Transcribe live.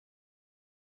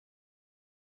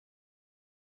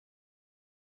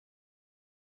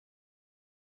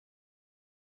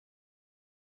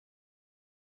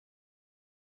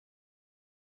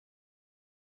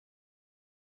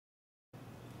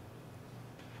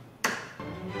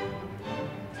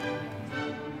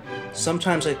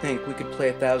Sometimes I think we could play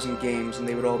 1,000 games and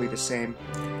they would all be the same.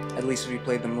 At least if we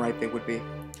played them right, they would be.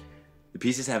 The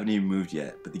pieces haven't even moved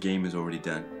yet, but the game is already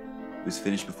done. It was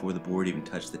finished before the board even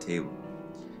touched the table.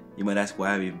 You might ask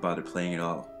why we even bothered playing at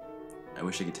all. I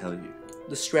wish I could tell you.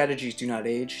 The strategies do not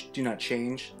age, do not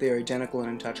change. They are identical and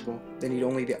untouchable. They need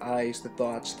only the eyes, the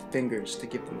thoughts, the fingers to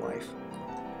give them life.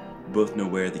 We both know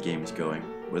where the game is going,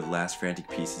 where the last frantic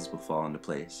pieces will fall into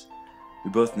place. We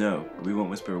both know, but we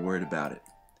won't whisper a word about it.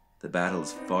 The battle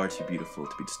is far too beautiful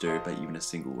to be disturbed by even a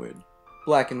single word.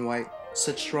 Black and white,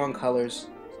 such strong colors,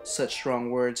 such strong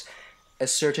words.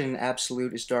 As certain and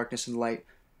absolute as darkness and light.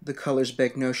 The colors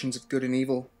beg notions of good and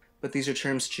evil, but these are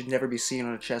terms that should never be seen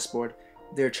on a chessboard.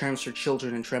 They are terms for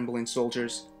children and trembling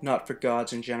soldiers, not for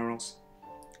gods and generals.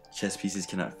 Chess pieces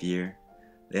cannot fear.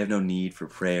 They have no need for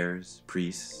prayers,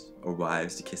 priests, or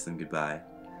wives to kiss them goodbye.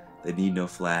 They need no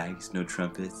flags, no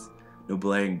trumpets, no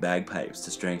blaring bagpipes to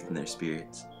strengthen their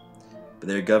spirits. But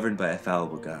they are governed by a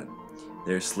fallible God.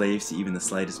 They are slaves to even the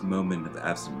slightest moment of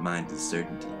absent-minded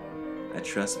certainty. I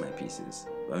trust my pieces,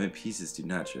 but my pieces do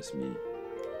not trust me.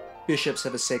 Bishops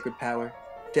have a sacred power,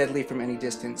 deadly from any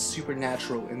distance,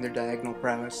 supernatural in their diagonal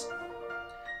prowess.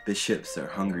 Bishops are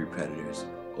hungry predators,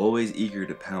 always eager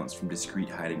to pounce from discreet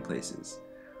hiding places.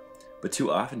 But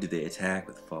too often do they attack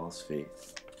with false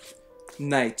faith.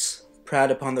 Knights,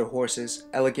 proud upon their horses,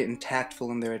 elegant and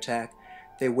tactful in their attack,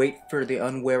 they wait for the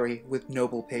unwary with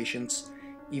noble patience.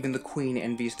 Even the queen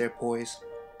envies their poise.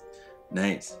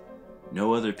 Knight.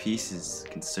 No other pieces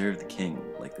can serve the king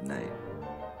like the knight.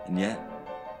 And yet,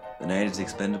 the knight is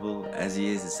expendable as he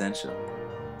is essential.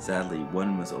 Sadly,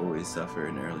 one must always suffer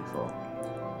an early fall.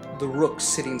 The rooks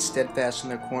sitting steadfast in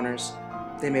their corners.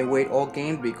 They may wait all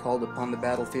game to be called upon the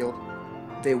battlefield.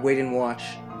 They wait and watch,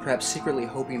 perhaps secretly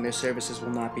hoping their services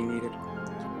will not be needed.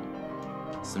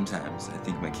 Sometimes I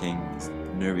think my king is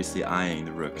nervously eyeing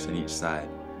the rooks on each side,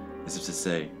 as if to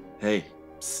say, "Hey,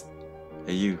 psst,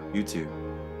 hey you two,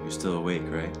 you're still awake,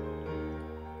 right?"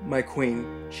 My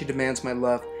queen, she demands my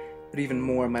love, but even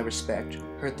more my respect.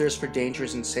 Her thirst for danger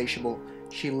is insatiable.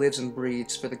 She lives and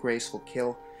breathes for the graceful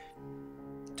kill.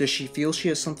 Does she feel she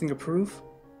has something to prove?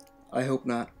 I hope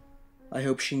not. I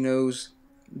hope she knows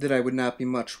that I would not be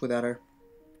much without her.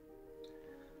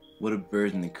 What a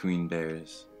burden the queen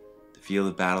bears. The field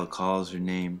of battle calls her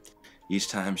name. Each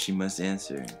time she must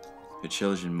answer. Her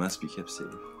children must be kept safe.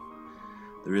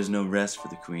 There is no rest for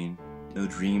the queen, no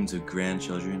dreams of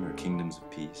grandchildren or kingdoms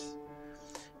of peace.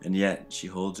 And yet she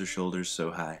holds her shoulders so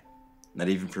high. Not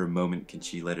even for a moment can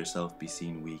she let herself be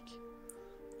seen weak.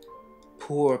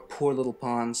 Poor, poor little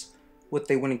pawns. What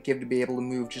they wouldn't give to be able to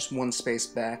move just one space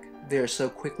back. They are so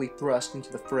quickly thrust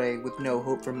into the fray with no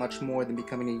hope for much more than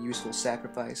becoming a useful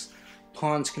sacrifice.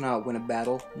 Pawns cannot win a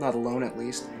battle, not alone at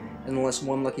least, and unless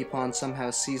one lucky pawn somehow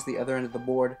sees the other end of the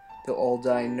board, they'll all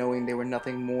die knowing they were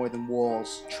nothing more than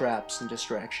walls, traps, and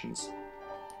distractions.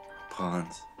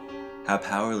 Pawns. How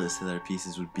powerless their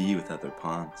pieces would be without their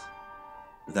pawns.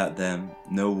 Without them,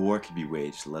 no war could be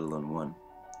waged, let alone won.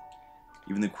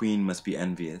 Even the queen must be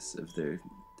envious of their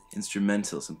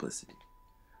instrumental simplicity.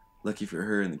 Lucky for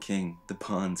her and the king, the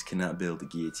pawns cannot build a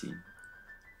guillotine.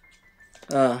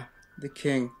 Ah, the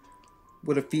king.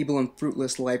 What a feeble and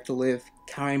fruitless life to live.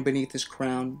 Cowering beneath his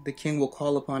crown, the king will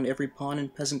call upon every pawn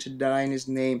and peasant to die in his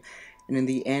name, and in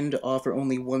the end offer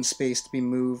only one space to be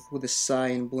moved with a sigh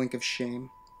and blink of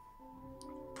shame.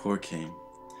 Poor king,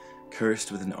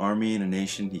 cursed with an army and a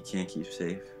nation he can't keep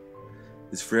safe.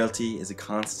 His frailty is a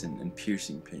constant and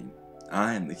piercing pain.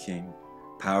 I am the king,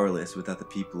 powerless without the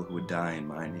people who would die in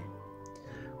my name.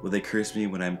 Will they curse me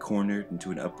when I am cornered into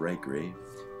an upright grave?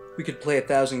 We could play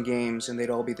 1,000 games and they'd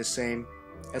all be the same.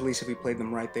 At least if we played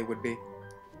them right, they would be.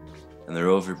 And they're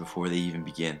over before they even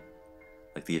begin,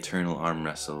 like the eternal arm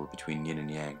wrestle between yin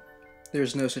and yang. There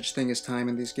is no such thing as time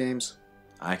in these games.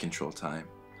 I control time.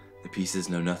 The pieces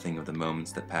know nothing of the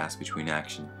moments that pass between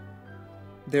action.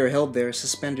 They are held there,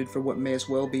 suspended for what may as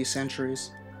well be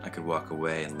centuries. I could walk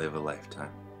away and live a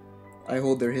lifetime. I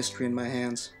hold their history in my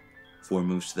hands. 4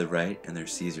 moves to the right and their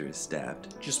Caesar is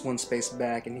stabbed. Just one space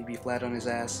back and he'd be flat on his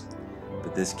ass.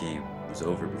 But this game was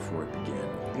over before it began.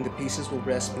 And the pieces will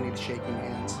rest beneath shaking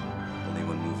hands. Only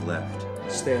 1 move left.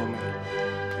 Stalemate.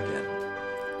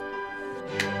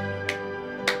 Again.